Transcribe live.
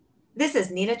This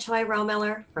is Nina Choi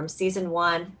Romiller from Season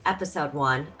 1, Episode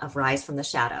 1 of Rise from the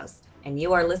Shadows, and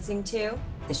you are listening to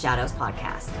the Shadows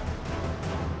Podcast.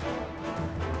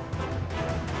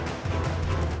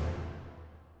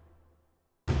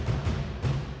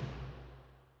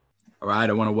 All right,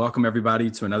 I want to welcome everybody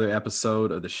to another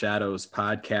episode of the Shadows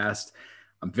Podcast.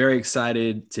 I'm very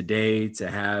excited today to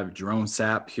have Gerome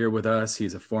Sapp here with us.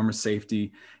 He's a former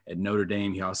safety at Notre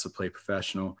Dame. He also played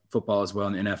professional football as well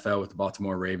in the NFL with the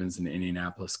Baltimore Ravens and the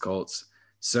Indianapolis Colts.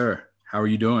 Sir, how are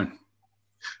you doing?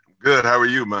 Good. How are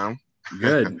you, man?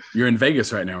 Good. You're in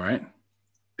Vegas right now, right?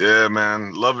 Yeah,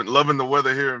 man. Loving the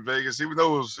weather here in Vegas, even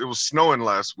though it was snowing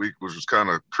last week, which was kind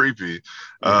of creepy.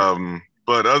 Yeah.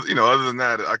 But other than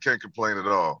that, I can't complain at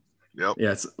all. Yep.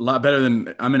 Yeah, it's a lot better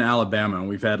than I'm in Alabama, and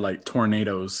we've had like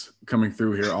tornadoes coming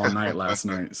through here all night last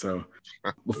night. So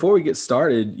before we get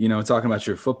started, talking about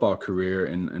your football career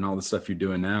and all the stuff you're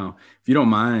doing now, if you don't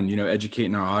mind,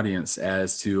 educating our audience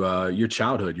as to your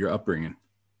childhood, your upbringing.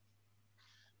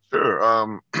 Sure.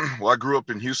 Well, I grew up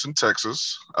in Houston,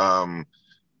 Texas.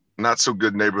 Not so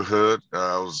good neighborhood.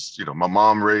 My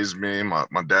mom raised me.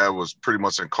 My dad was pretty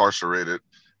much incarcerated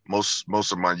most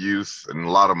of my youth and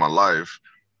a lot of my life.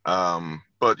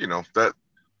 But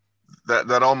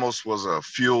that almost was a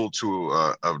fuel to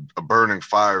a burning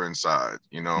fire inside,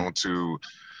 to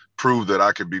prove that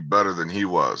I could be better than he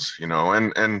was,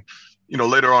 and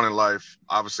later on in life,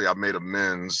 obviously I made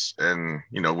amends. And,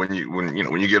 when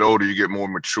you get older, you get more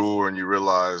mature and you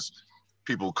realize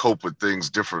people cope with things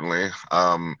differently.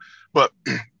 But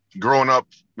growing up,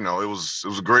 it was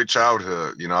a great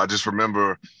childhood. I just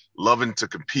remember loving to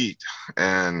compete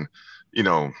and,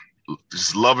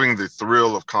 just loving the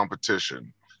thrill of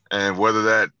competition. And whether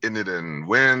that ended in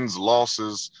wins,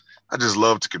 losses, I just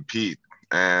loved to compete.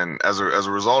 And as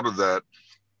a result of that,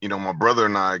 my brother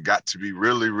and I got to be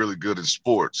really, really good in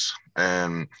sports.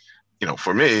 And,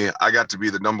 for me, I got to be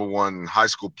the number one high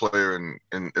school player in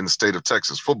the state of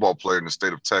Texas, football player in the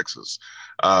state of Texas.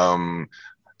 So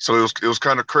it was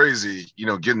kind of crazy,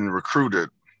 getting recruited.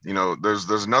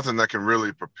 There's nothing that can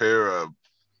really prepare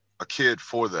a kid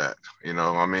for that.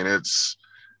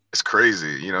 It's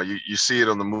crazy. You see it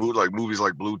on the movies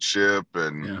like Blue Chip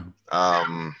and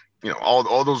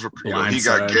all those. He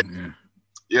got get.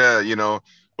 Yeah,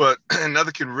 but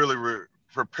nothing can really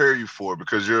prepare you for it,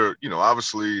 because you're,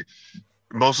 obviously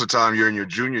most of the time you're in your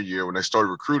junior year when they start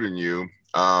recruiting you.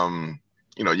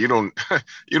 You don't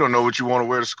you don't know what you want to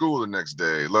wear to school the next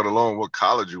day, let alone what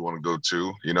college you want to go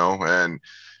to. And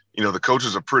the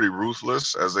coaches are pretty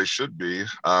ruthless, as they should be,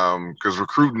 because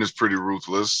recruiting is pretty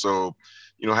ruthless. So,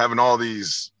 having all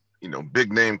these,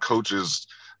 big name coaches,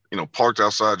 parked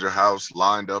outside your house,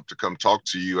 lined up to come talk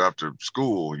to you after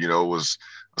school,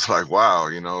 it's like, wow,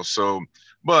 So,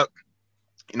 but,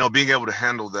 being able to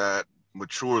handle that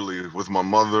maturely with my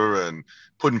mother and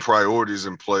putting priorities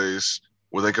in place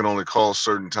where they can only call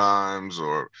certain times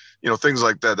or, things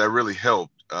like that, that really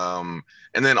helped.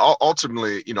 And then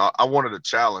ultimately, I wanted a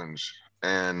challenge,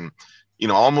 and, I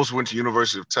almost went to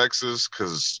University of Texas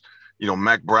because,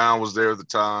 Mac Brown was there at the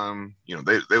time.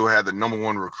 They had the number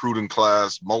one recruiting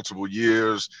class multiple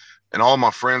years, and all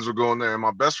my friends were going there. And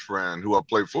my best friend, who I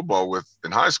played football with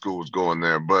in high school, was going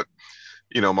there. But,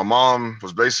 my mom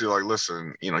was basically like,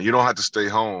 listen, you don't have to stay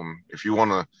home. If you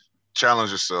want to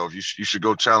challenge yourself, you should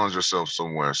go challenge yourself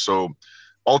somewhere. So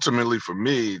ultimately for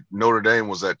me, Notre Dame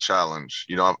was that challenge.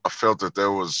 I felt that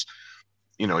there was,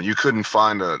 you couldn't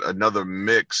find another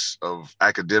mix of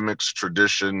academics,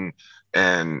 tradition,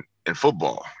 and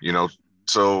football,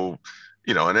 So,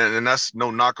 and that's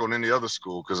no knock on any other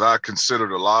school, because I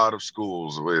considered a lot of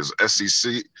schools, with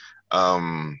SEC,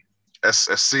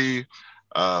 SSC,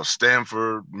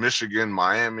 Stanford, Michigan,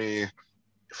 Miami,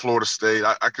 Florida State.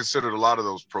 I considered a lot of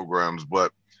those programs,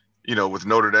 but, with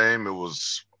Notre Dame, it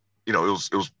was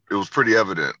pretty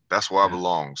evident. That's where I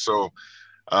belong. So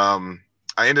I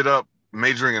ended up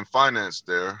majoring in finance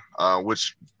there,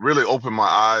 which really opened my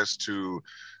eyes to,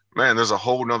 man, there's a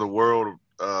whole nother world.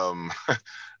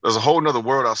 There's a whole nother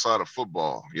world outside of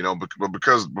football, but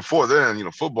because before then,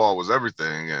 football was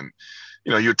everything. And,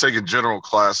 you're taking general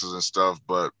classes and stuff.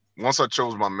 But once I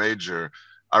chose my major,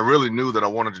 I really knew that I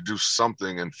wanted to do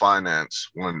something in finance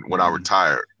when I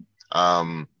retired.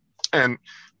 And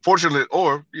fortunately,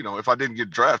 or, if I didn't get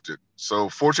drafted. So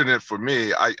fortunate for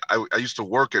me, I used to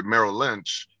work at Merrill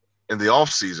Lynch in the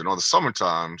off season or the summer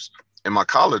times in my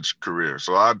college career.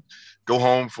 So I'd go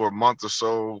home for a month or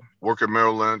so, work at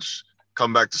Merrill Lynch,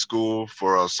 come back to school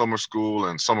for summer school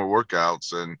and summer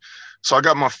workouts. And so I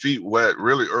got my feet wet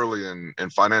really early in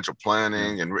financial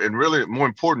planning and really, more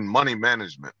important, money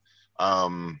management.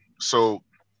 So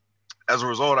as a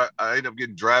result, I ended up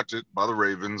getting drafted by the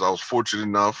Ravens. I was fortunate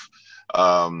enough.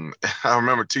 I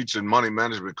remember teaching money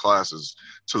management classes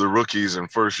to the rookies and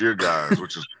first year guys,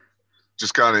 which is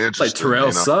just kind of interesting. Like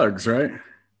Terrell Suggs, right?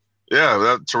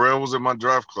 Yeah, Terrell was in my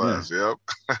draft class. Yeah.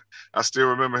 Yep. I still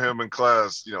remember him in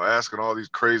class, asking all these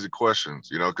crazy questions,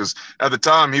 because at the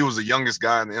time he was the youngest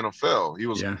guy in the NFL. He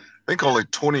was, I think, only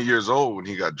 20 years old when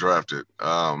he got drafted.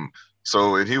 And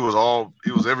he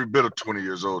was every bit of 20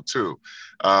 years old too,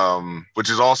 which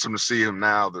is awesome to see him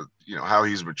now that, how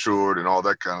he's matured and all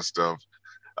that kind of stuff.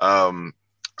 Hold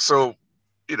on.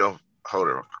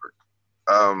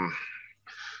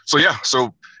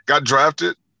 So got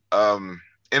drafted,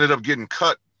 ended up getting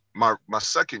cut my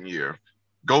second year,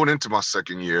 going into my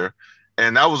second year.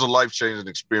 And that was a life-changing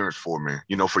experience for me.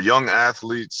 For young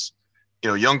athletes,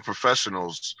 young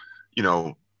professionals,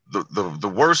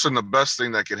 the worst and the best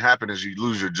thing that can happen is you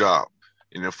lose your job.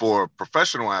 For a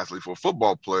professional athlete, for a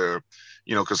football player,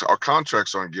 because our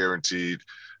contracts aren't guaranteed,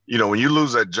 when you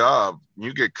lose that job,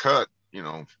 you get cut,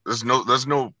 there's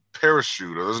no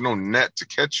parachute or there's no net to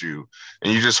catch you.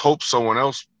 And you just hope someone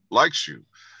else likes you.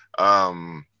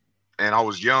 And I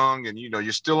was young and,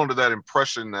 you're still under that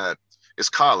impression that it's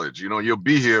college, you'll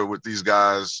be here with these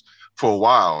guys for a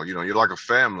while, you're like a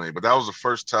family. But that was the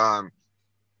first time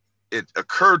it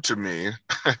occurred to me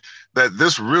that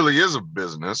this really is a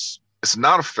business. It's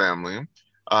not a family.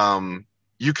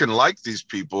 You can like these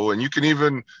people and you can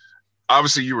even,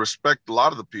 obviously you respect a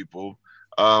lot of the people,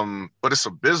 but it's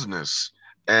a business.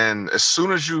 And as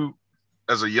soon as you,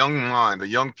 as a young mind, a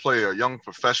young player, a young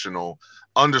professional,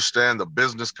 understand the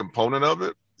business component of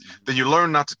it, then you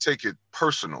learn not to take it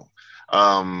personal,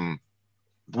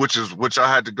 which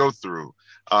I had to go through.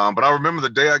 But I remember the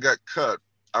day I got cut,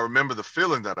 I remember the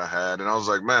feeling that I had, and I was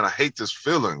like, man, I hate this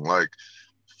feeling like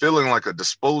a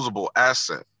disposable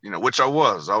asset, which I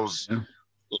was.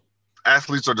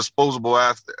 Athletes are disposable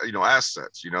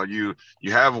assets. You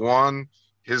have one,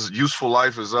 his useful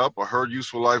life is up or her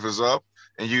useful life is up,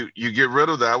 and you get rid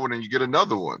of that one and you get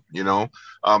another one.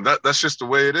 That's just the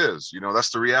way it is.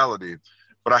 That's the reality.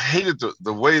 But I hated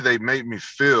the way they made me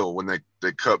feel when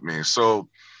they cut me. So,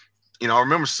 I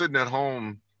remember sitting at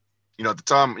home, at the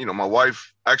time, my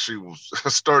wife actually was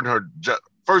starting her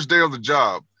first day on the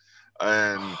job.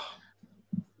 And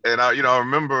I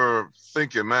remember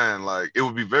thinking, man, like it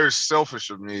would be very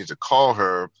selfish of me to call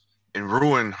her and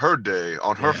ruin her day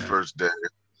on her first day.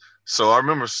 So I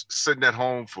remember sitting at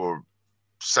home for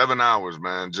 7 hours,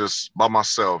 man, just by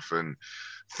myself and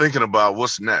thinking about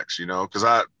what's next, because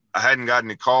I hadn't gotten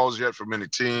any calls yet from any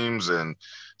teams. And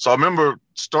so I remember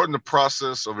starting the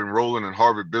process of enrolling in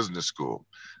Harvard Business School.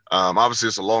 Obviously,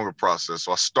 it's a longer process.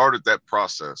 So I started that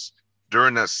process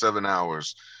during that 7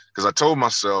 hours because I told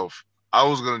myself I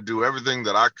was going to do everything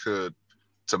that I could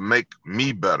to make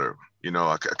me better.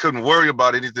 I couldn't worry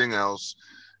about anything else.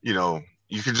 You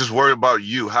can just worry about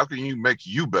you. How can you make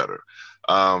you better?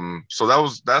 So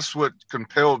that's what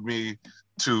compelled me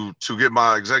to get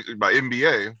my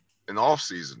MBA in the off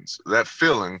seasons, that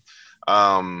feeling.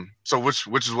 So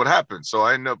which is what happened. So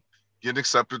I ended up getting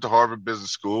accepted to Harvard Business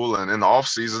School, and in the off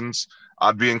seasons,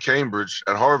 I'd be in Cambridge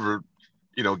at Harvard,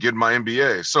 getting my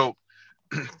MBA. So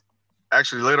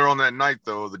actually later on that night,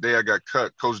 though, the day I got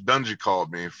cut, Coach Dungy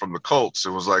called me from the Colts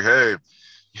and was like, hey,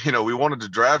 we wanted to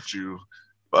draft you.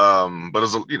 But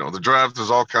as the draft is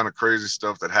all kind of crazy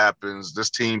stuff that happens. This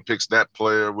team picks that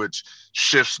player, which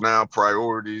shifts now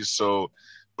priorities. So,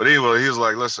 but anyway, he was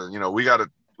like, listen,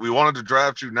 we wanted to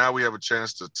draft you. Now we have a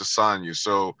chance to sign you.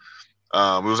 So,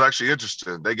 it was actually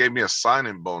interesting. They gave me a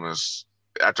signing bonus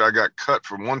after I got cut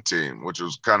from one team, which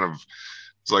was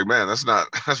it's like, man, that's not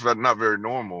very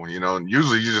normal, and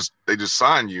usually they just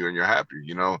sign you and you're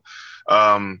happy,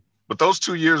 But those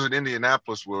 2 years in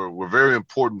Indianapolis were very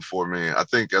important for me, I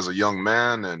think, as a young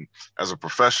man and as a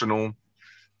professional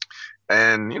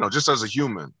and, just as a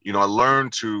human. I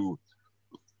learned to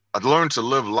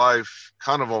live life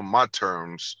kind of on my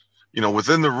terms,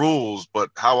 within the rules, but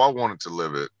how I wanted to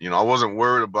live it. I wasn't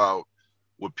worried about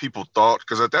what people thought,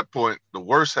 because at that point, the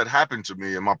worst had happened to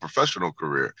me in my professional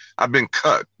career. I've been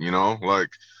cut,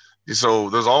 so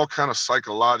there's all kind of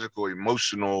psychological,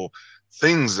 emotional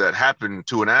things that happen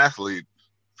to an athlete.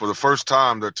 For the first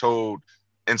time, they're told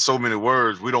in so many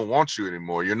words, we don't want you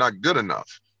anymore. You're not good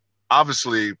enough.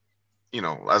 Obviously,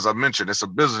 as I mentioned, it's a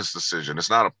business decision. It's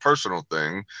not a personal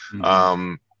thing.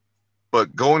 Mm-hmm.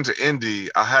 But going to Indy,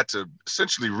 I had to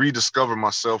essentially rediscover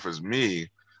myself as me.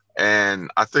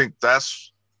 And I think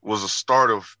was a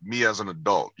start of me as an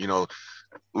adult.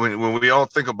 When we all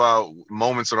think about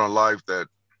moments in our life that,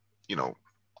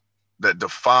 that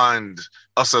defined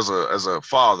us as a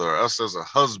father, us as a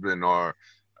husband, or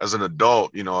as an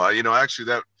adult. Actually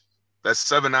that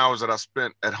 7 hours that I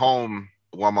spent at home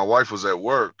while my wife was at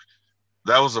work,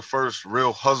 that was the first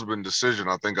real husband decision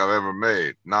I think I've ever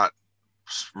made, not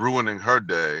ruining her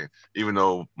day, even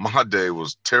though my day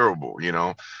was terrible,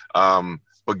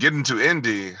 but getting to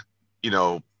Indy,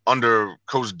 under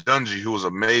Coach Dungy, who was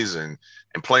amazing,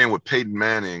 and playing with Peyton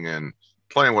Manning and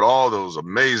playing with all those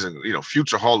amazing,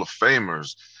 future Hall of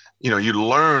Famers, you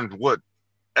learned what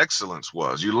excellence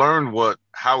was. You learned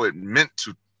how it meant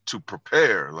to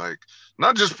prepare, like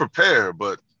not just prepare,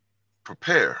 but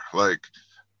prepare. Like,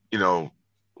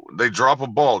 they drop a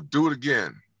ball, do it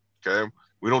again. Okay.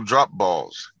 We don't drop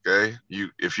balls. Okay.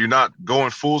 If you're not going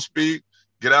full speed,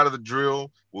 get out of the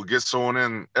drill. We'll get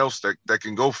someone else that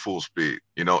can go full speed.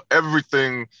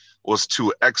 Everything was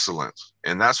to excellence.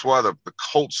 And that's why the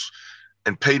Colts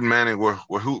and Peyton Manning were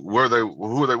who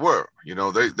they were.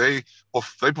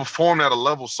 They performed at a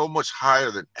level so much higher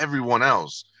than everyone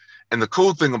else. And the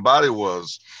cool thing about it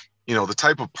was, the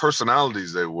type of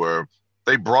personalities they were,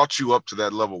 they brought you up to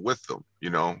that level with them.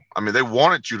 They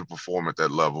wanted you to perform at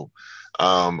that level,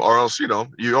 or else,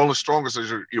 you're only strongest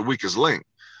as your weakest link.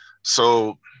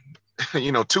 So,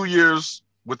 2 years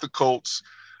with the Colts,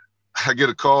 I get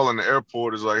a call in the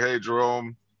airport. It's like, hey,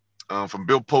 Gerome, from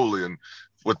Bill Polian,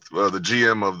 with the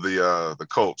GM of the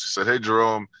Colts. He said, hey,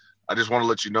 Gerome, I just want to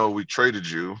let you know we traded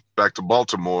you back to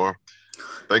Baltimore.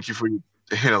 Thank you for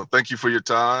your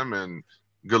time and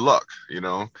good luck,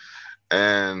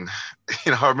 And,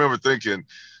 I remember thinking,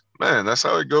 man, that's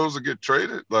how it goes to get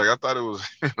traded. Like, I thought it was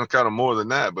kind of more than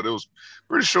that, but it was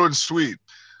pretty short and sweet.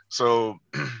 So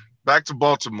back to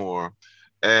Baltimore,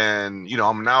 and,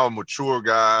 I'm now a mature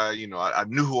guy. I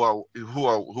knew who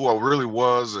I really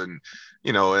was. And,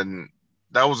 and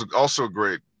that was also a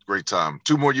great time.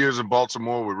 2 more years in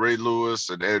Baltimore with Ray Lewis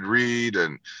and Ed Reed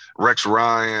and Rex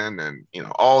Ryan and,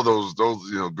 all those,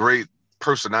 great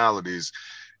personalities.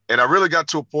 And I really got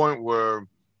to a point where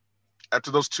after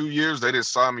those 2 years, they didn't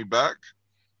sign me back.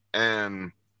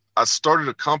 And I started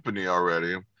a company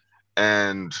already.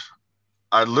 And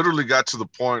I literally got to the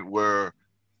point where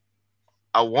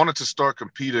I wanted to start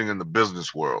competing in the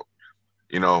business world.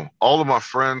 All of my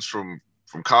friends from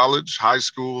college, high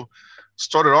school,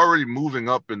 started already moving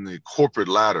up in the corporate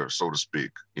ladder, so to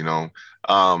speak, and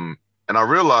I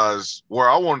realized where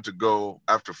I wanted to go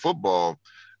after football,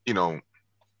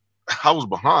 I was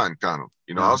behind kind of,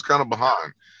 I was kind of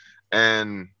behind.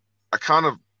 And I kind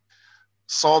of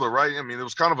saw it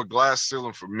was kind of a glass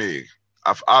ceiling for me.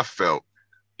 I felt,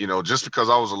 just because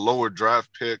I was a lower draft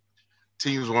pick,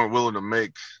 teams weren't willing to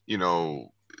make, they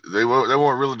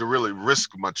weren't willing to really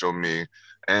risk much on me.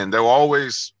 And they were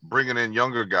always bringing in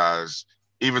younger guys,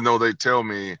 even though they tell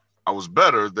me I was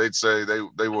better. They'd say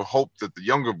they would hope that the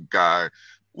younger guy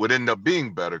would end up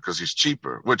being better because he's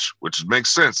cheaper, which makes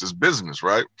sense. It's business,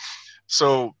 right?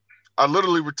 So I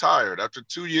literally retired after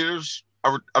 2 years.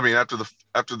 After the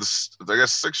I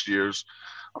guess 6 years,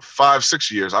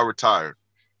 5-6 years, I retired.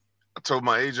 I told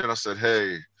my agent, I said,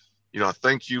 hey, I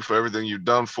thank you for everything you've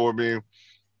done for me,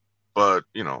 but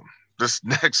this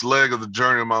next leg of the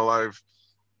journey of my life,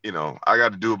 I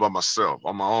got to do it by myself,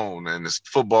 on my own, and this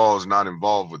football is not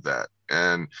involved with that.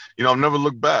 And I've never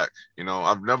looked back.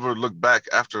 I've never looked back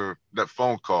after that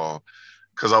phone call,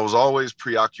 because I was always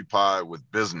preoccupied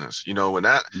with business. When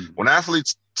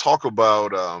athletes talk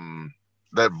about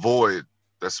that void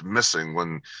that's missing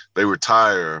when they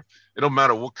retire, it don't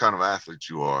matter what kind of athlete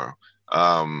you are.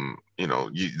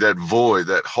 That void,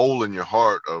 that hole in your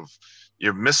heart of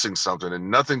you're missing something,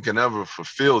 and nothing can ever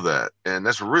fulfill that. And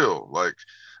that's real. Like,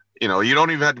 you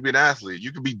don't even have to be an athlete.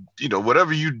 You could be,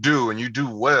 whatever you do and you do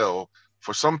well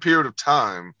for some period of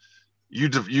time, you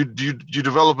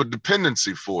develop a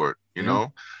dependency for it,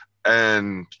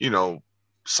 and,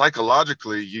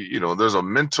 psychologically, there's a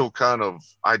mental kind of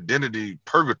identity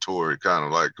purgatory, kind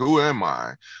of like, who am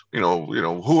I?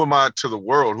 Who am I to the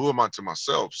world? Who am I to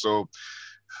myself? So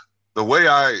the way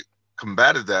I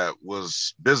combated that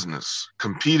was business,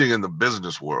 competing in the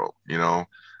business world.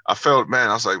 I felt, man,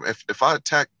 I was like, if I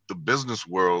attack the business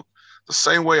world the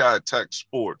same way I attack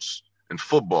sports and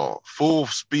football, full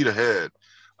speed ahead,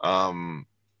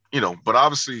 but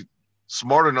obviously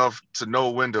smart enough to know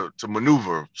when to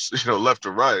maneuver, left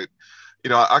or right.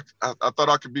 I thought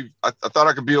I could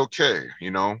be okay,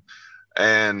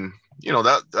 and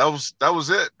that was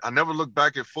it. I never looked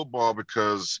back at football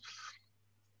because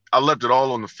I left it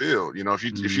all on the field.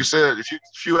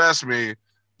 If you asked me,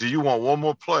 do you want one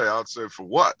more play? I'd say, for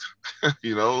what?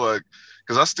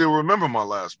 Because I still remember my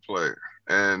last play,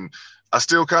 and I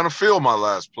still kind of feel my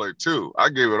last play too. I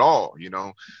gave it all,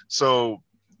 so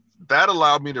that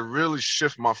allowed me to really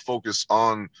shift my focus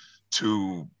on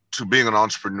to being an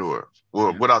entrepreneur.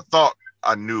 Well, what I thought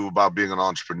I knew about being an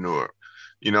entrepreneur,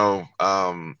 you know,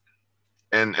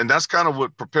 and that's kind of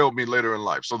what propelled me later in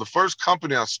life. So the first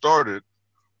company I started,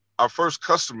 our first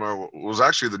customer was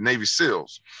actually the Navy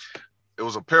SEALs. It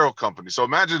was an apparel company. So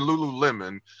imagine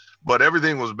Lululemon, but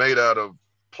everything was made out of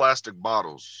plastic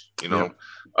bottles, you know.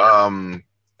 Yep.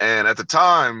 And at the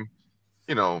time,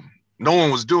 you know, no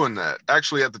one was doing that.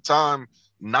 Actually, at the time,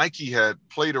 Nike had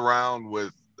played around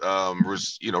with,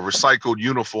 recycled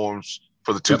uniforms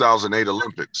for the 2008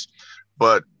 Olympics.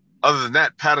 But other than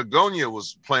that, Patagonia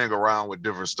was playing around with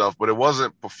different stuff, but it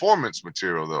wasn't performance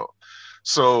material though.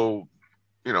 So,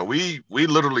 you know, we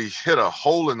literally hit a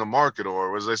hole in the market,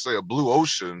 or as they say, a blue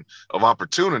ocean of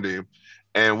opportunity.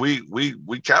 And we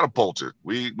catapulted.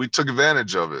 We took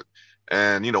advantage of it.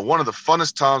 And, you know, one of the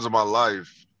funnest times of my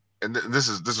life, and this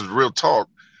is real talk,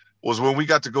 was when we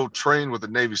got to go train with the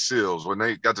Navy SEALs, when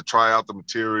they got to try out the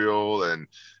material and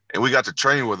we got to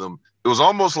train with them. It was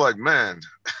almost like, man,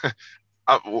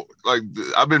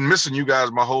 I've been missing you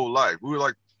guys my whole life. We were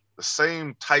like the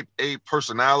same type A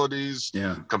personalities,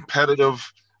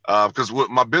 competitive, because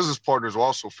my business partners were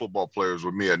also football players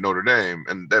with me at Notre Dame,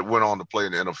 and that went on to play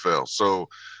in the NFL. So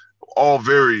all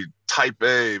very type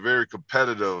A, very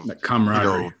competitive. That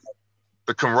camaraderie. You know,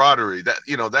 the camaraderie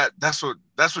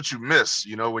that's what you miss,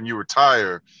 you know, when you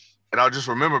retire. And I just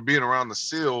remember being around the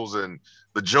SEALs and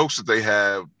the jokes that they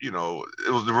have, you know,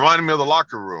 it reminded me of the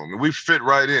locker room, and we fit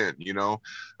right in, you know.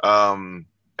 And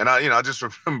I just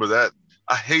remember that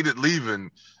I hated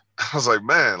leaving. I was like,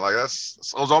 man, like it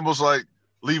was almost like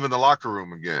leaving the locker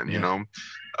room again, you know.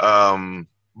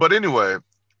 But anyway,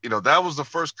 you know, that was the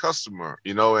first customer,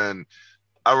 you know, and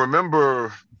I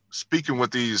remember speaking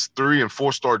with these 3- and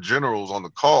 4-star generals on the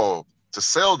call to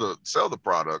sell the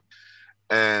product.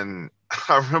 And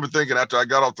I remember thinking, after I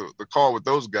got off the call with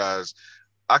those guys,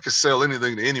 I could sell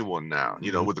anything to anyone now,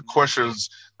 you know, with the questions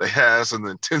they asked and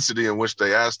the intensity in which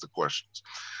they asked the questions.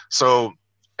 So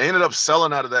I ended up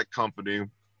selling out of that company.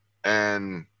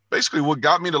 And basically what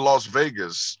got me to Las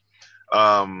Vegas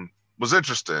was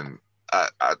interesting.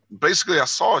 I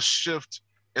saw a shift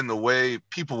in the way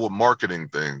people were marketing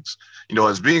things. You know,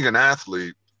 as being an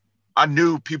athlete, I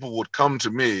knew people would come to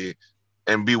me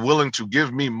and be willing to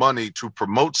give me money to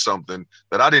promote something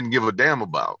that I didn't give a damn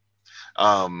about.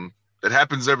 It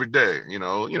happens every day, you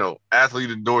know,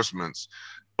 athlete endorsements.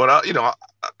 But I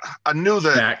knew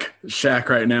that Shaq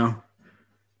right now.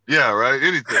 Yeah, right.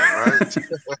 Anything, right?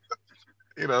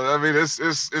 You know, I mean,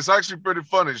 it's actually pretty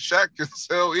funny. Shaq can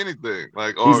sell anything.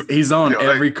 Like, or he's on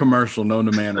every commercial known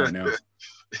to man right now.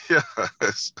 Yeah,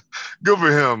 it's good for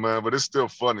him, man. But it's still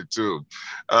funny too.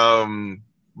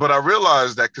 But I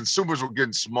realized that consumers were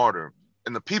getting smarter,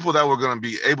 and the people that were going to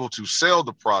be able to sell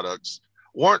the products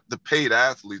weren't the paid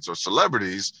athletes or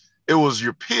celebrities. It was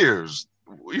your peers.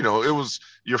 You know, it was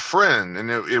your friend, and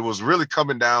it was really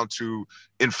coming down to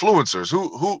influencers.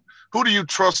 Who do you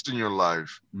trust in your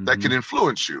life that can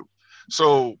influence you?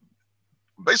 So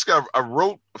basically, I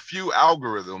wrote a few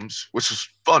algorithms, which is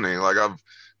funny. Like I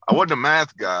wasn't a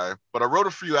math guy, but I wrote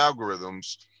a few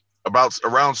algorithms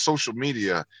around social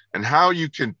media and how you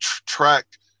can track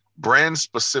brand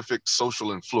specific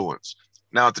social influence.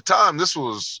 Now, at the time, this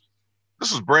was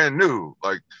brand new.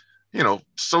 Like, you know,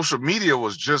 social media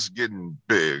was just getting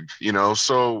big, you know,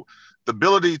 so the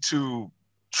ability to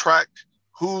track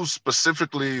who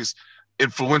specifically is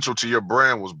influential to your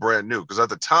brand was brand new. Because at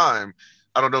the time,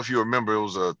 I don't know if you remember, it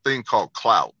was a thing called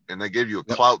Clout, and they gave you a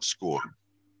Clout score.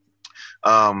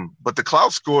 But the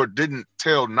Clout score didn't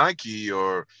tell Nike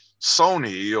or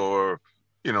Sony or,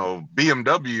 you know,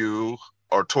 BMW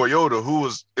or Toyota who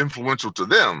was influential to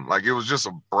them. Like, it was just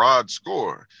a broad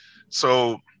score.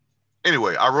 So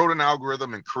anyway, I wrote an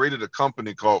algorithm and created a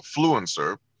company called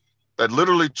Fluencer that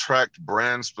literally tracked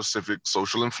brand specific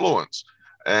social influence.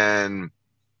 And,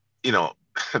 you know,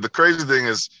 the crazy thing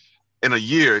is, in a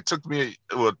year, it took me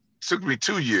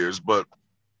 2 years, but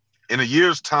in a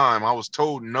year's time, I was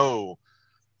told no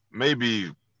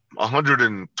maybe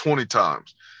 120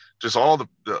 times. Just all the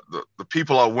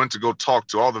people I went to go talk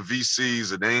to, all the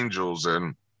VCs and angels.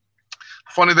 And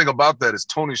funny thing about that is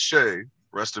Tony Hsieh,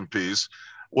 rest in peace,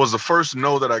 was the first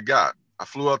no that I got. I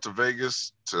flew out to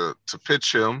Vegas to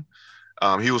pitch him.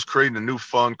 He was creating a new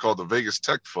fund called the Vegas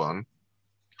Tech Fund.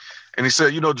 And he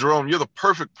said, you know, Gerome, you're the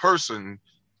perfect person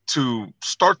to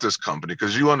start this company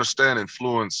because you understand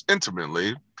influence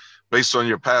intimately based on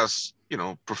your past, you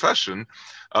know, profession.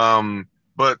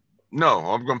 But no,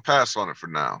 I'm going to pass on it for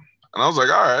now. And I was like,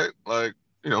 all right, like,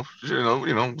 you know,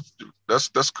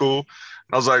 that's cool.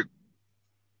 And I was like,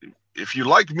 if you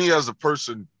like me as a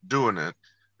person doing it,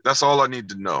 That's all I need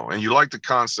to know. And you like the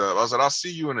concept. I said, I'll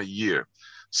see you in a year.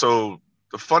 So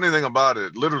the funny thing about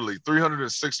it, literally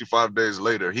 365 days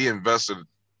later, he invested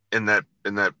in that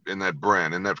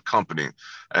brand, in that company.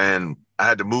 And I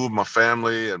had to move my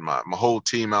family and my whole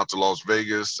team out to Las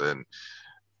Vegas. And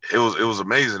it was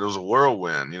amazing. It was a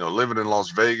whirlwind, living in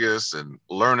Las Vegas and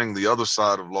learning the other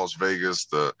side of Las Vegas,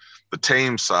 the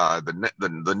tame side,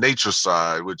 the nature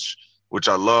side, which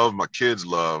I love, my kids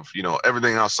love,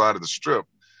 everything outside of the Strip.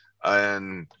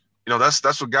 And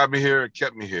that's what got me here and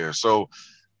kept me here. So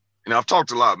I've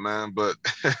talked a lot, man, but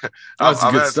that's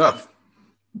good stuff.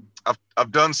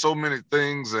 I've done so many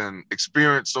things and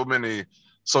experienced so many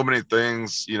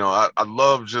things. I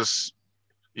love just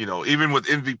even with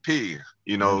MVP,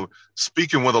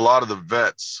 speaking with a lot of the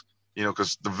vets,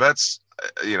 because the vets,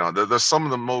 they're some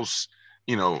of the most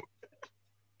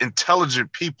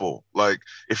intelligent people. Like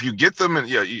if you get them and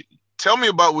you tell me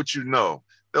about what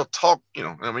they'll talk,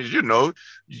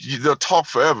 they'll talk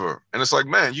forever. And it's like,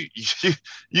 man,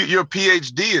 you're a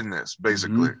PhD in this,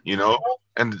 basically,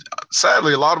 and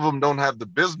sadly, a lot of them don't have the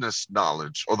business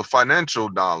knowledge or the financial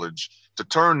knowledge to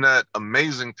turn that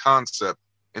amazing concept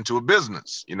into a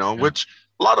business, which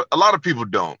a lot of people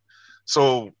don't.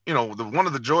 So, one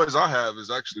of the joys I have is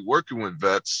actually working with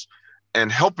vets and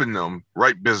helping them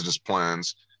write business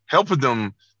plans, helping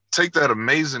them take that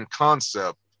amazing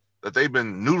concept that they've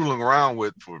been noodling around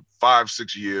with for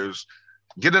 5-6 years,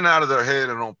 getting out of their head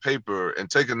and on paper and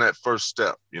taking that first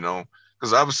step,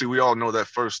 because obviously we all know that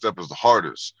first step is the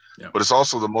hardest, but it's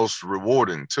also the most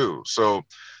rewarding too. So,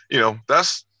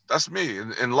 that's me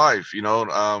in life,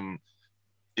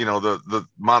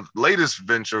 my latest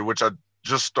venture, which I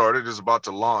just started, is about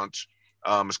to launch.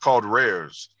 It's called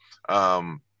Rares.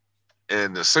 And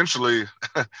essentially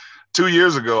 2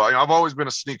 years ago, I've always been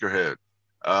a sneakerhead.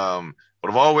 But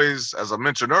I've always, as I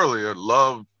mentioned earlier,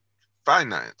 loved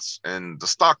finance and the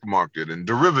stock market and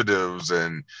derivatives.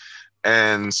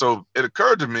 And so it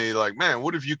occurred to me, like, man,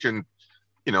 what if you can,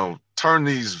 turn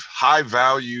these high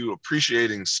value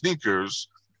appreciating sneakers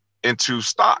into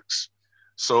stocks?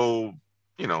 So,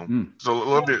 so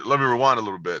let me rewind a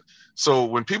little bit. So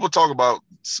when people talk about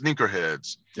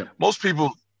sneakerheads, most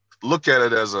people look at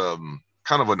it as a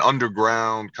kind of an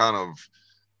underground kind of,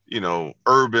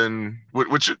 urban,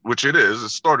 which it is. It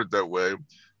started that way,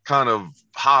 kind of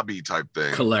hobby type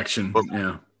thing. Collection,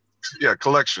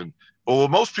 collection. But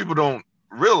what most people don't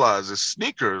realize is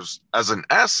sneakers as an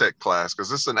asset class,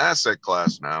 because it's an asset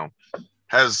class now,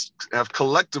 have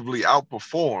collectively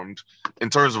outperformed in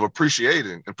terms of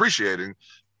appreciating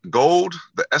gold,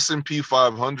 the S&P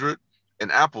 500,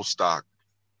 and Apple stock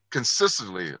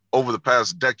consistently over the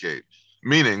past decade.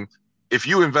 Meaning, if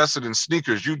you invested in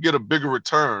sneakers, you'd get a bigger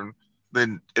return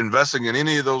than investing in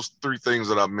any of those three things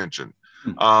that I've mentioned.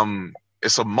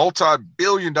 It's a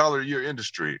multi-billion-dollar a year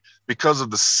industry because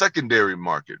of the secondary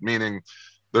market, meaning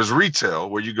there's retail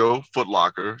where you go, Foot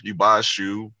Locker, you buy a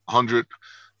shoe, $100,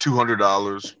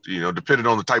 $200, depending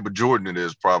on the type of Jordan it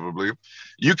is, probably.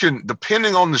 You can,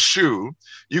 depending on the shoe,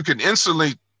 you can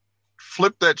instantly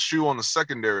flip that shoe on the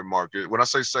secondary market. When I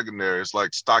say secondary, it's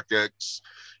like StockX,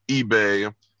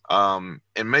 eBay,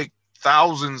 and make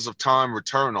thousands of time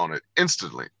return on it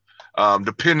instantly,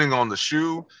 depending on the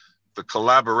shoe, the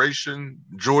collaboration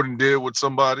Jordan did with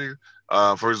somebody.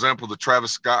 For example, the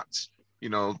Travis Scotts,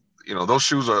 those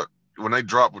shoes are, when they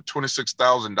drop, with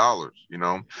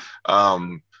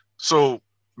 $26,000, so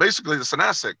basically it's an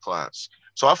asset class.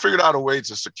 So I figured out a way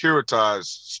to securitize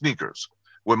sneakers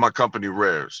with my company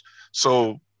Rares.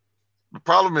 So the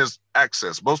problem is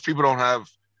access. Most people don't have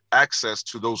access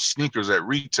to those sneakers at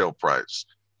retail price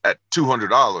at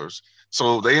 $200.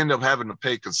 So they end up having to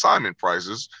pay consignment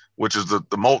prices, which is the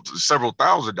several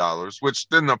 $1,000s, which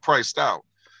then they're priced out,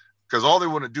 because all they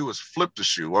want to do is flip the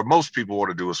shoe, or most people want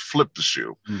to do is flip the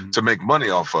shoe to make money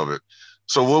off of it.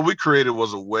 So what we created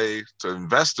was a way to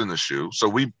invest in the shoe. So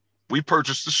we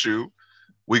purchased the shoe.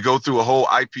 We go through a whole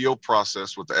IPO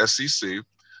process with the SEC.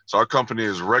 So our company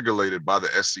is regulated by the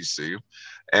SEC,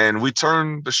 and we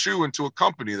turn the shoe into a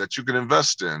company that you can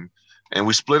invest in, and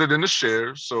we split it into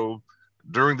shares. So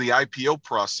during the IPO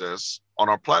process on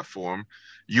our platform,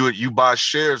 you buy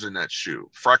shares in that shoe,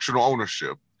 fractional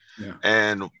ownership. Yeah.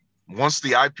 And once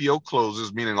the IPO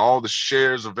closes, meaning all the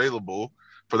shares available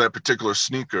for that particular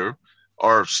sneaker,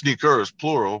 or sneakers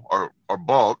plural, are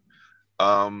bought,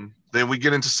 then we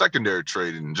get into secondary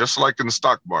trading, just like in the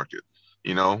stock market.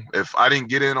 If I didn't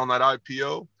get in on that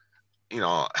IPO,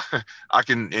 I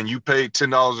can, and you pay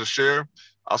 $10 a share,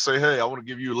 I'll say, hey, I want to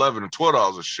give you $11 or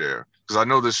 $12 a share, because I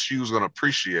know this shoe is going to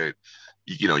appreciate.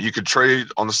 You could trade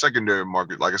on the secondary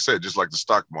market, like I said, just like the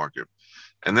stock market.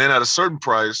 And then at a certain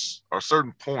price or a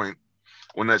certain point,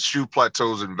 when that shoe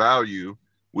plateaus in value,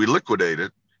 we liquidate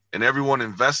it, and everyone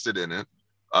invested in it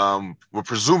will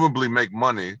presumably make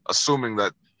money, assuming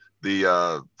that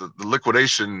the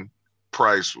liquidation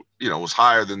price, was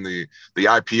higher than the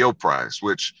IPO price,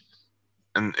 which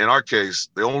in our case,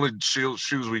 the only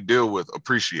shoes we deal with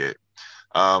appreciate.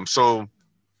 So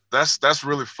that's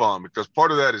really fun, because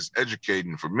part of that is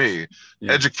educating for me,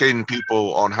 educating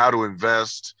people on how to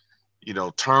invest,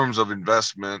 terms of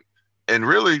investment, and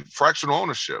really fractional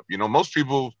ownership. Most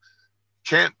people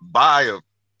can't buy a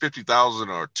 $50,000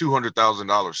 or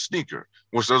 $200,000 sneaker,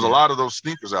 which there's a lot of those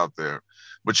sneakers out there,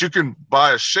 but you can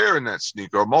buy a share in that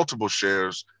sneaker or multiple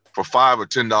shares for $5 or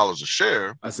 $10 a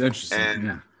share. That's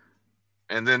interesting.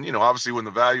 And then, obviously when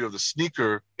the value of the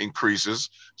sneaker increases,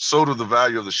 so do the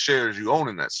value of the shares you own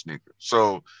in that sneaker.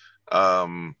 So,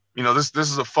 this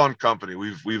is a fun company.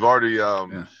 We've already,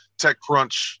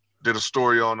 TechCrunch did a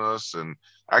story on us and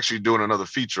actually doing another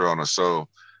feature on us. So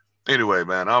anyway,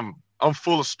 man, I'm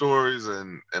full of stories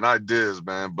and ideas,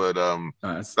 man, but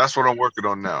that's what I'm working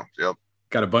on now. Yep.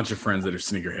 Got a bunch of friends that are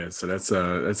sneakerheads, so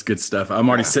that's good stuff. I'm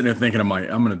already sitting there thinking, I'm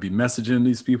going to be messaging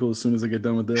these people as soon as I get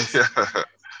done with this.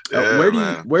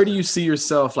 Where do you see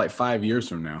yourself like 5 years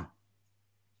from now?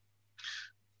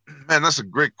 Man, that's a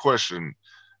great question.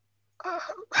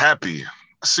 Happy.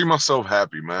 I see myself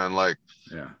happy, man. Like,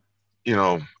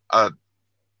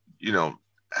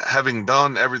 having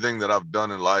done everything that I've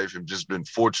done in life and just been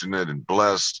fortunate and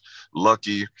blessed,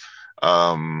 lucky,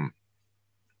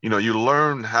 you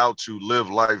learn how to live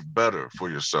life better for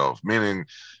yourself, meaning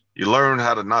you learn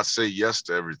how to not say yes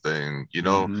to everything. You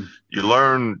learn,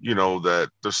 that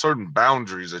there's certain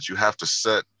boundaries that you have to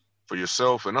set for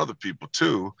yourself and other people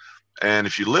too. And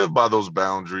if you live by those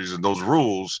boundaries and those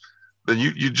rules, then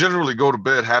you generally go to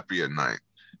bed happy at night.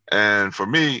 And for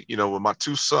me, with my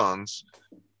two sons,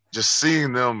 just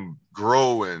seeing them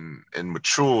grow and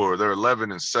mature, they're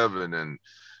 11 and 7. And,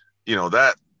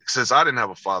 that since I didn't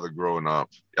have a father growing up,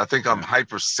 I think I'm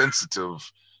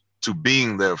hypersensitive to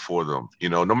being there for them.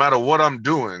 No matter what I'm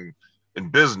doing in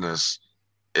business,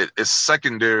 it's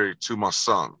secondary to my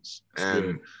sons. That's and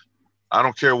good. I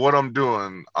don't care what I'm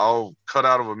doing. I'll cut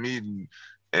out of a meeting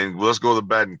and let's go to the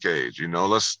batting cage,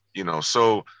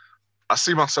 so I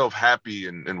see myself happy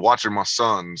and watching my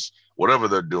sons, whatever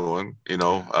they're doing,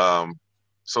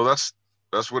 so that's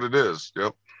what it is.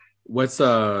 Yep.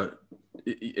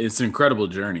 It's an incredible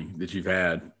journey that you've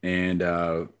had. And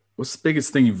what's the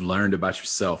biggest thing you've learned about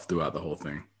yourself throughout the whole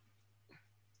thing?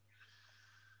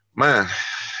 Man,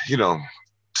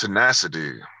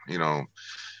 tenacity,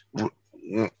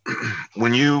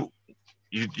 when you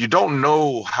don't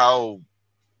know how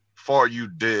far you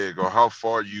dig or how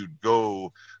far you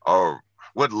go or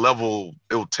what level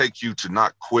it will take you to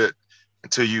not quit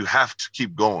until you have to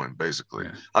keep going, basically.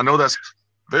 Yeah. I know that's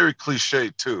very cliche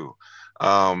too.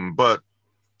 But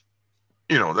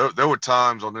there were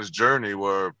times on this journey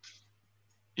where,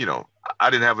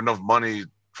 I didn't have enough money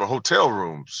for hotel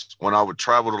rooms when I would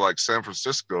travel to like San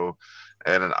Francisco,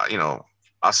 and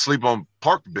I sleep on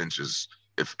park benches.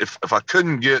 If I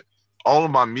couldn't get all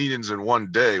of my meetings in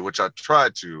one day, which I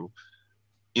tried to,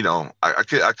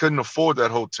 I couldn't afford that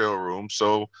hotel room.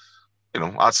 So,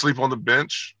 I'd sleep on the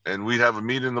bench and we'd have a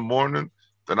meeting in the morning,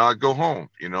 then I'd go home,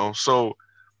 so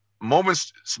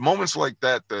moments like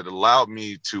that allowed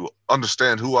me to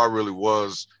understand who I really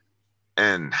was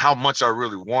and how much I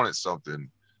really wanted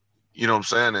something, you know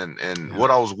what I'm saying? And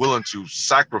what I was willing to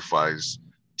sacrifice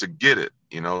to get it,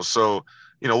 so, so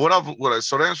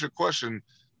to answer your question,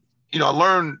 I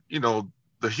learned,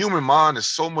 the human mind is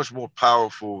so much more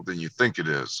powerful than you think it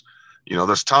is.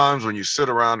 There's times when you sit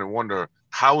around and wonder,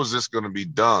 how is this going to be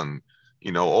done?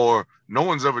 Or no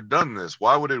one's ever done this.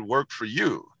 Why would it work for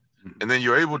you? And then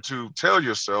you're able to tell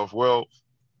yourself, well,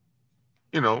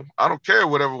 I don't care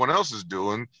what everyone else is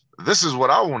doing. This is what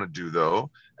I want to do, though.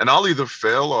 And I'll either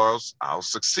fail or I'll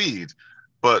succeed.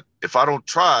 But if I don't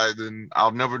try, then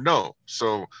I'll never know.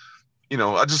 So,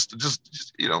 I just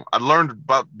I learned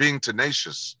about being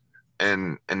tenacious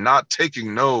and not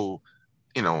taking no,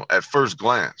 at first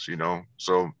glance,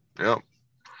 so, yeah.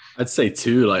 I'd say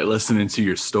too, like listening to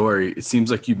your story, it seems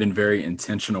like you've been very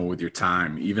intentional with your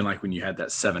time. Even like when you had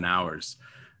that 7 hours,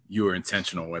 you were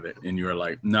intentional with it. And you were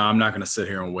like, no, I'm not going to sit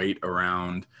here and wait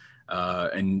around,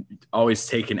 and always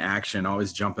taking action,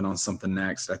 always jumping on something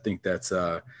next. I think that's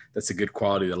a good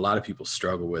quality that a lot of people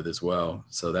struggle with as well.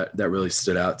 So that really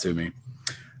stood out to me.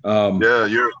 Yeah,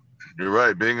 you're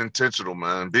right. Being intentional,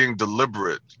 man, being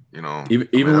deliberate,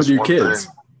 even with your kids.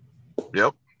 Thing.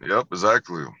 Yep.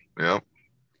 Exactly. Yep.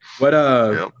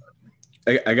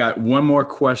 I got one more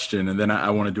question, and then I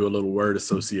want to do a little word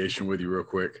association with you real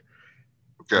quick.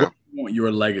 Okay. What do you want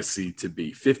your legacy to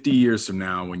be 50 years from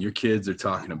now when your kids are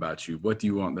talking about you? What do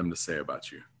you want them to say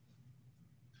about you?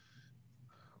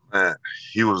 Man,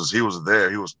 he was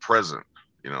there. He was present.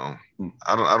 I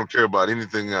don't care about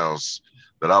anything else.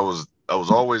 That I was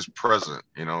always present.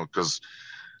 Because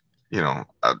not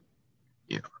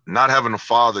having a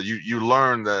father, you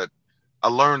learn that. I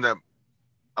learned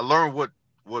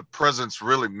what presence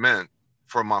really meant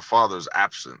from my father's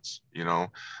absence.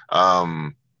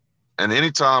 And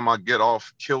anytime I get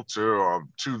off kilter or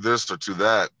to this or to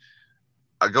that,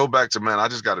 I go back to, man, I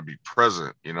just got to be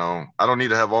present. I don't need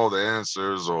to have all the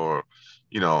answers, or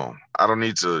I don't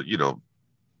need to,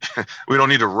 we don't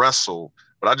need to wrestle,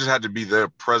 but I just had to be there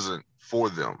present for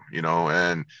them,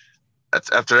 and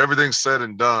after everything's said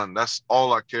and done, that's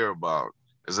all I care about,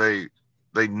 is they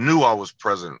knew I was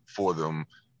present for them,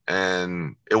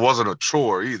 and it wasn't a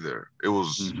chore either. It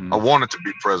was, I wanted to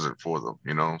be present for them,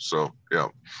 so yeah.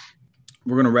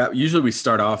 We're going to wrap. Usually we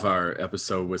start off our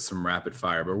episode with some rapid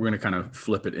fire, but we're going to kind of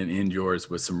flip it and end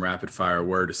yours with some rapid fire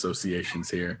word associations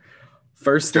here.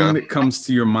 First thing that comes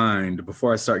to your mind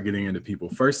before I start getting into people,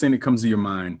 first thing that comes to your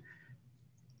mind,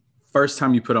 first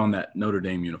time you put on that Notre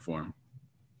Dame uniform.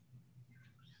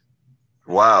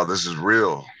 Wow, this is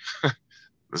real.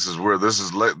 This is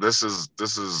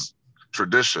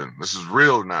tradition. This is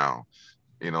real now.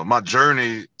 My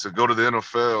journey to go to the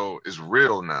NFL is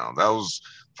real now. That was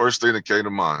first thing that came to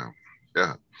mind.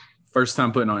 Yeah. First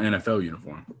time putting on NFL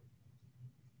uniform.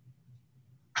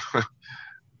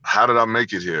 How did I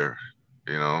make it here?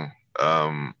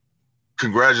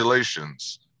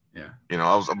 Congratulations. Yeah.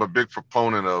 I'm a big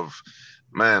proponent of,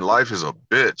 man, life is a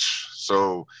bitch.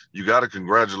 So you got to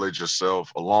congratulate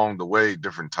yourself along the way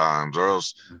different times, or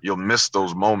else you'll miss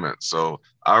those moments. So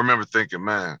I remember thinking,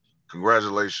 man,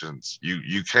 congratulations.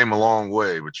 You came a long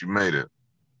way, but you made it.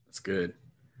 That's good.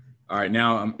 All right,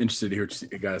 now I'm interested to hear what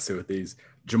you got to say with these.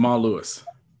 Jamal Lewis.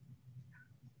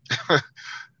 A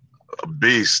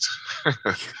beast.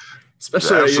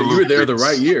 Especially you were there the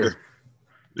right year.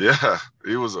 Yeah,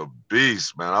 he was a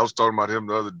beast, man. I was talking about him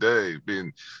the other day,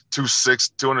 being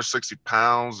 260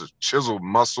 pounds, chiseled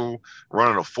muscle,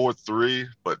 running a 4.3,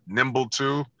 but nimble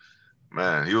too.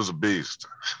 Man, he was a beast.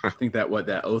 I think that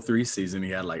 03 season, he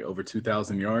had like over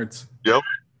 2,000 yards. Yep.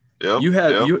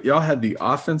 Y'all had the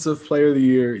offensive player of the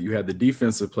year, you had the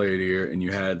defensive player of the year, and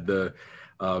you had the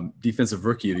defensive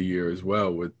rookie of the year as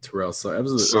well with Terrell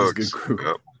Suggs. That was a good group.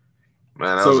 Yep.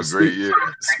 Man, that was a great year.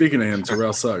 Speaking of him,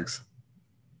 Terrell Suggs.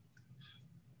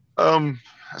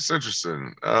 That's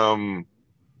interesting.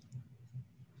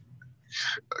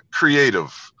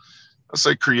 Creative. I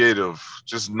say creative.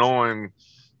 Just knowing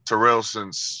Terrell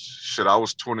since I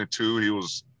was 22, he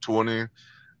was 20,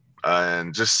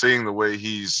 and just seeing the way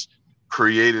he's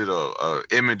created a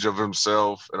image of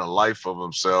himself and a life of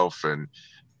himself, and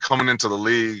coming into the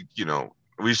league,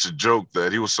 we used to joke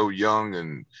that he was so young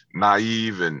and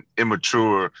naive and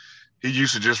immature. He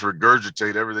used to just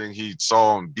regurgitate everything he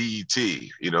saw on BET.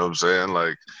 You know what I'm saying?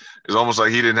 Like, it's almost like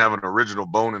he didn't have an original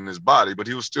bone in his body, but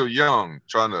he was still young,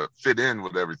 trying to fit in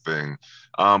with everything.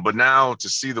 But now to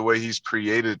see the way he's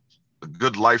created a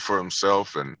good life for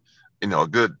himself, and, a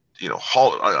good,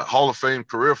 Hall of Fame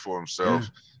career for himself,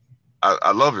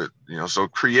 I love it. So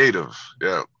creative.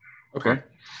 Yeah. Okay.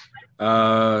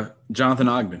 Jonathan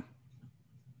Ogden.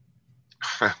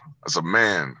 That's a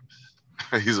man.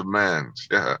 He's a man.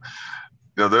 Yeah.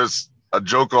 There's a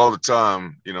joke all the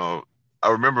time. I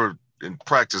remember in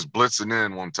practice blitzing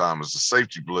in one time as a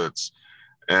safety blitz,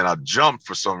 and I jumped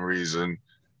for some reason,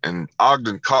 and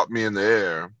Ogden caught me in the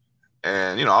air,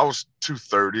 and I was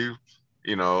 230,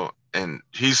 and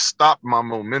he stopped my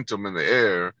momentum in the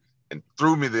air and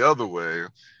threw me the other way.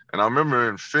 And I remember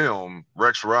in film,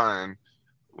 Rex Ryan,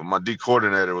 my D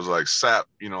coordinator, was like, Sapp,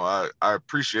 I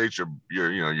appreciate your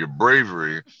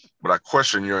bravery, but I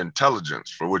question your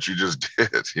intelligence for what you just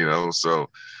did, So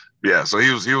yeah, so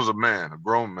he was a man, a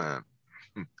grown man.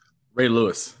 Ray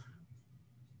Lewis.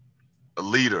 A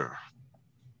leader.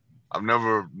 I've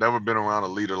never been around a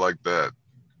leader like that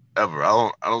ever. I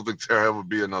don't think there'll ever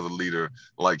be another leader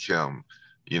like him.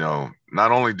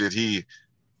 Not only did he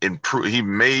improve, he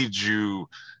made you,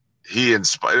 he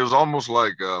inspired. It was almost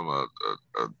like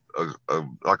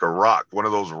like a rock, one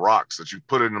of those rocks that you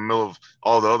put in the middle of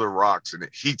all the other rocks, and it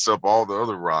heats up all the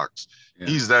other rocks. Yeah.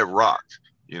 He's that rock,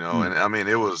 and I mean,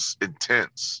 it was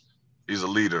intense. He's a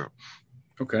leader.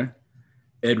 Okay.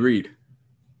 Ed Reed.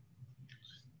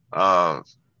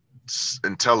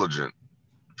 Intelligent,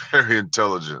 very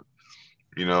intelligent.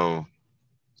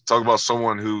 Talk about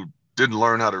someone who didn't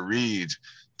learn how to read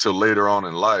till later on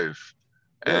in life.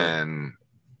 and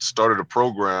started a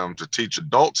program to teach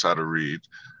adults how to read.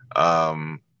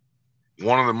 One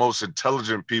of the most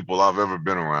intelligent people I've ever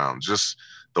been around. Just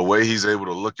the way he's able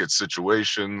to look at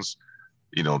situations,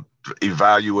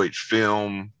 evaluate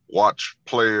film, watch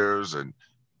players, and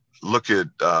look at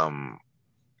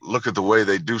the way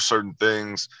they do certain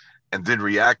things, and then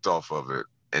react off of it.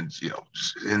 And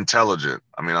just intelligent.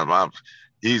 I mean,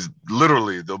 he's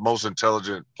literally the most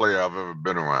intelligent player I've ever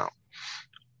been around.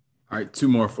 All right, 2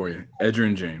 more for you.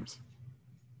 Edgerrin James.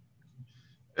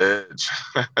 Edge.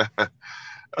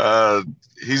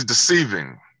 He's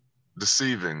deceiving.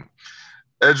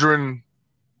 Edgerrin.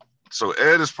 So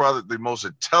Ed is probably the most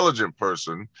intelligent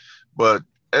person, but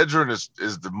Edgerrin is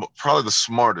probably the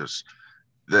smartest.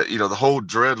 That the whole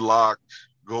dreadlock,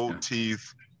 gold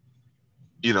teeth.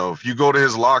 If you go to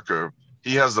his locker,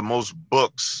 he has the most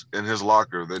books in his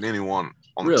locker than anyone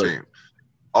on the team.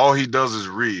 All he does is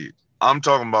read. I'm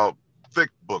talking about thick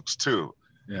books too.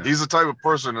 Yeah. He's the type of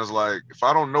person that's like, if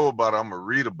I don't know about it, I'm gonna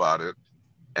read about it.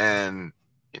 And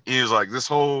he's like, this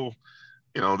whole,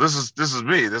 this is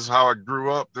me. This is how I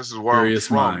grew up. This is where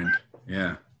Curious I'm from. Mind.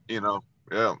 Yeah.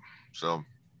 Yeah. So.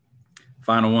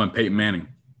 Final one, Peyton Manning.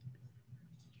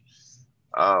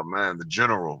 Oh man, the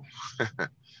general.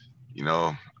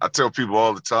 I tell people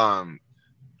all the time,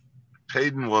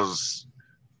 Peyton it was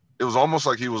almost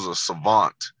like he was a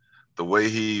savant. The way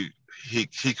he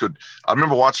could, I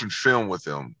remember watching film with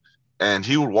him, and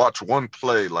he would watch one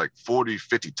play like 40,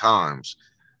 50 times.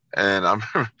 And I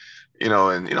remember,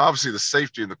 obviously the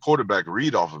safety and the quarterback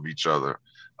read off of each other.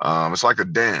 It's like a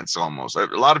dance almost. A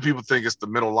lot of people think it's the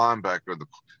middle linebacker or the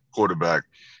quarterback,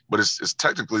 but it's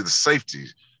technically the safety,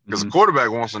 because the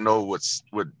quarterback wants to know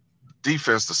what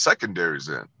defense the secondary's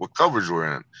in, what coverage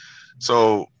we're in.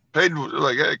 So Peyton was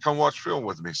like, hey, come watch film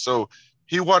with me. So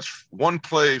he watched one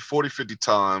play 40, 50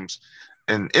 times.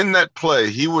 And in that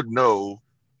play, he would know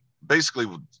basically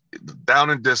down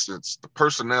and distance, the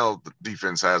personnel the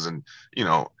defense has, and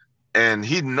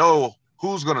he'd know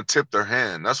who's going to tip their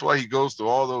hand. That's why he goes through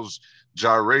all those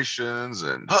gyrations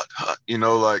and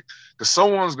because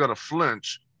someone's going to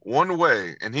flinch one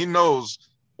way, and he knows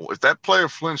if that player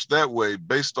flinched that way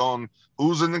based on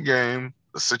who's in the game,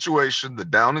 the situation, the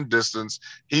down and distance,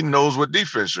 he knows what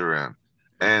defense you're in.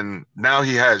 And now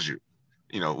he has you.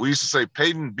 We used to say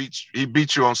Peyton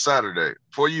beat you on Saturday.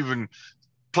 Before you even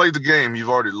played the game,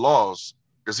 you've already lost,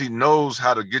 because he knows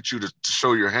how to get you to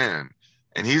show your hand.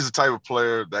 And he's the type of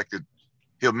player that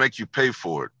he'll make you pay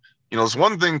for it. It's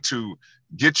one thing to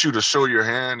get you to show your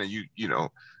hand, and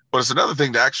but it's another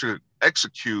thing to actually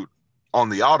execute on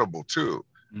the audible too.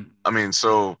 I mean,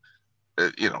 so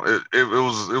it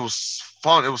was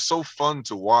fun. It was so fun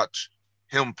to watch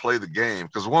him play the game,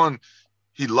 because one,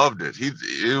 he loved it.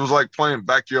 It was like playing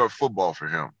backyard football for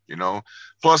him,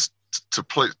 Plus to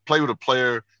play with a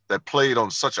player that played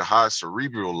on such a high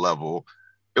cerebral level,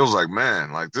 it was like,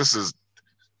 man, like this is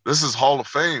Hall of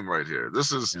Fame right here.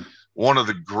 This is one of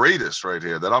the greatest right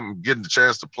here that I'm getting the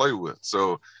chance to play with.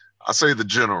 So I say the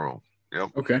general.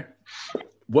 Yep. Okay.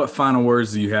 What final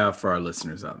words do you have for our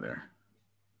listeners out there?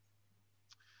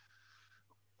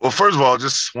 Well, first of all, I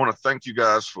just want to thank you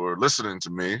guys for listening to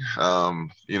me.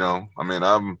 I'm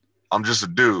just a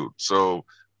dude, so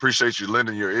appreciate you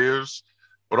lending your ears.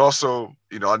 But also,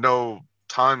 I know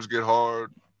times get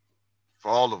hard for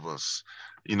all of us,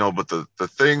 but the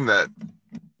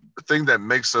thing that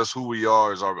makes us who we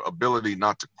are is our ability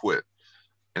not to quit.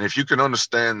 And if you can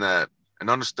understand that, and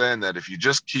understand that if you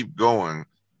just keep going,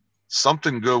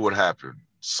 something good would happen.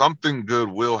 Something good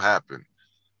will happen.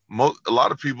 A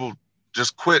lot of people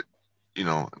just quit,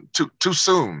 too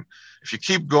soon. If you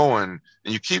keep going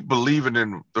and you keep believing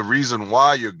in the reason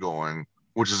why you're going,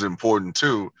 which is important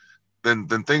too, then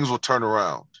things will turn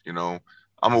around.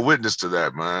 I'm a witness to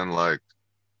that, man. Like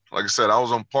I said, I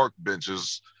was on park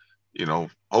benches,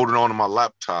 holding on to my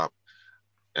laptop,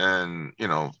 and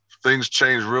things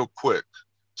changed real quick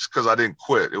just because I didn't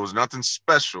quit. It was nothing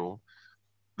special.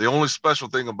 The only special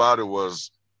thing about it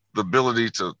was the ability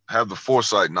to have the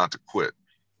foresight not to quit.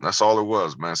 That's all it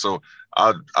was, man. So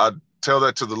I tell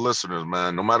that to the listeners,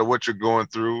 man. No matter what you're going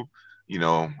through,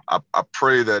 I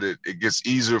pray that it gets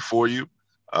easier for you,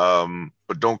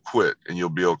 but don't quit, and you'll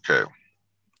be okay.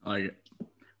 I like it.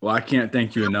 Well, I can't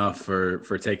thank you enough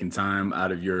for taking time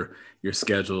out of your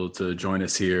schedule to join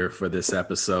us here for this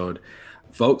episode.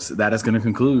 Folks, that is going to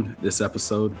conclude this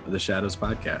episode of the Shadows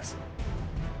Podcast.